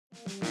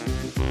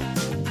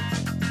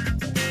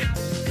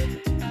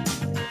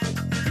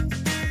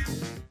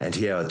And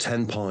here are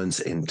 10 points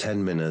in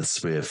 10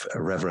 minutes with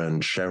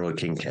Reverend Cheryl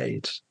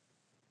Kincaid.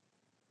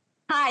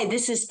 Hi,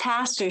 this is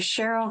Pastor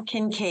Cheryl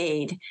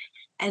Kincaid,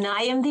 and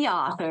I am the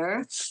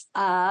author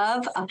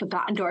of A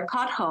Forgotten Door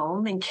Caught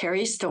Home and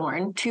Carrie's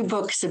Thorn, 2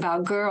 books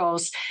about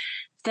girls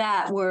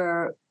that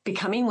were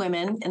becoming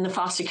women in the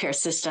foster care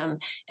system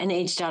and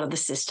aged out of the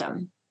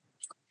system.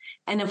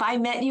 And if I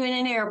met you in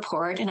an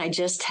airport and I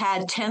just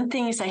had 10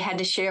 things I had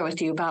to share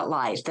with you about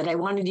life that I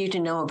wanted you to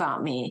know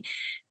about me,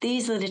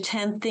 these are the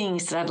 10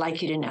 things that I'd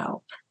like you to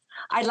know.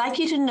 I'd like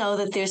you to know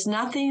that there's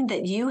nothing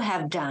that you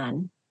have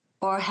done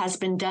or has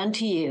been done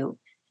to you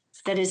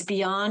that is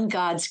beyond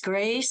God's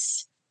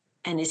grace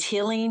and his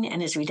healing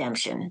and his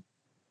redemption.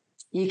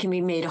 You can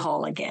be made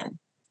whole again.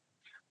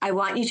 I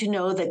want you to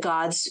know that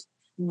God's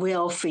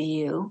will for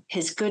you,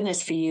 his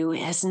goodness for you,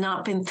 has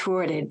not been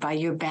thwarted by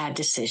your bad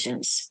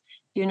decisions.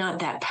 You're not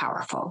that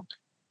powerful.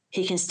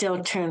 He can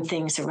still turn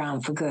things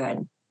around for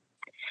good.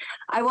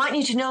 I want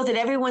you to know that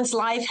everyone's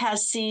life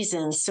has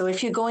seasons. So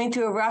if you're going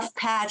through a rough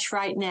patch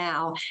right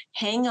now,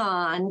 hang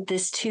on.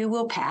 This too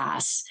will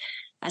pass.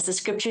 As the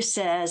scripture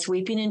says,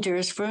 weeping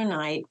endures for a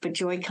night, but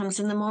joy comes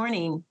in the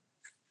morning.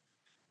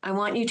 I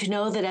want you to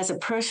know that as a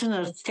person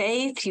of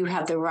faith, you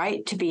have the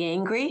right to be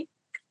angry.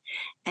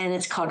 And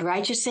it's called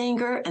righteous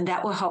anger, and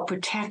that will help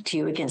protect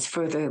you against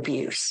further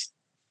abuse.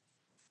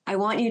 I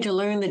want you to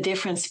learn the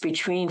difference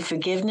between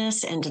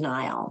forgiveness and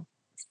denial.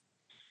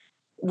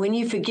 When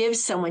you forgive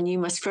someone, you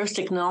must first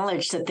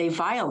acknowledge that they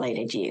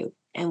violated you.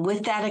 And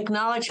with that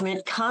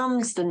acknowledgement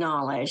comes the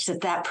knowledge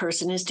that that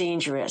person is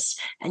dangerous,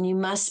 and you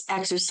must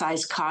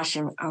exercise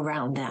caution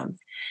around them.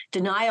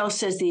 Denial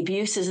says the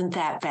abuse isn't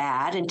that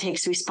bad and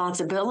takes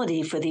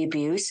responsibility for the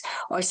abuse,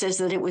 or says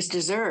that it was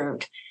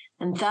deserved,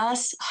 and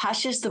thus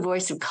hushes the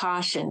voice of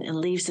caution and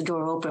leaves the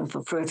door open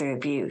for further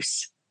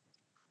abuse.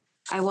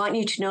 I want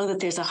you to know that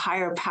there's a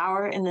higher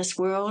power in this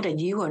world, and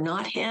you are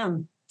not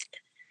him.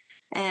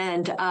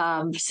 And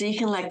so you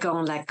can let go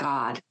and let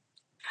God.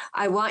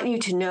 I want you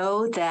to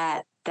know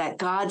that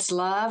God's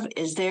love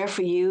is there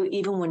for you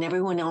even when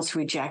everyone else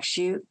rejects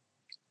you.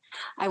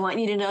 I want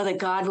you to know that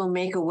God will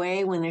make a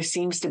way when there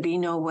seems to be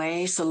no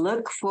way. So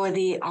look for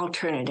the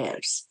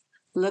alternatives.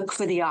 Look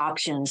for the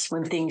options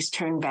when things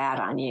turn bad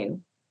on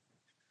you.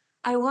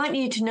 I want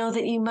you to know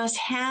that you must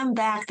hand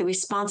back the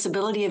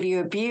responsibility of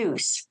your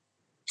abuse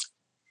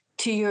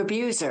to your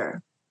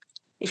abuser.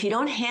 If you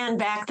don't hand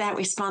back that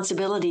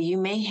responsibility, you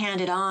may hand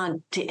it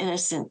on to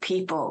innocent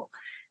people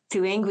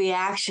through angry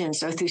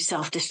actions or through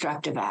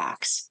self-destructive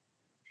acts.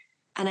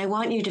 And I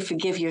want you to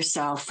forgive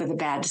yourself for the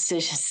bad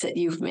decisions that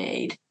you've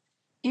made.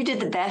 You did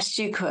the best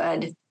you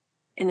could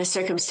in the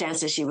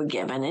circumstances you were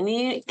given. And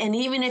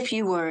even if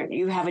you weren't,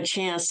 you have a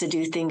chance to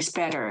do things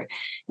better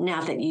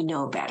now that you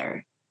know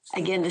better.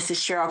 Again, this is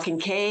Cheryl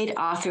Kincaid,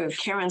 author of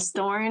Karen's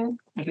Thorn,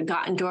 A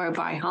Forgotten Door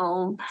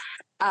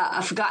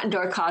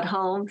Caught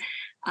Home.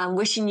 I'm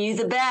wishing you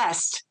the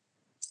best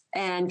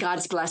and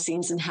God's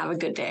blessings, and have a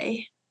good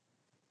day.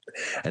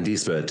 And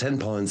these were 10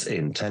 points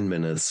in 10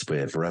 minutes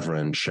with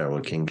Reverend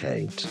Cheryl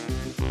Kincaid.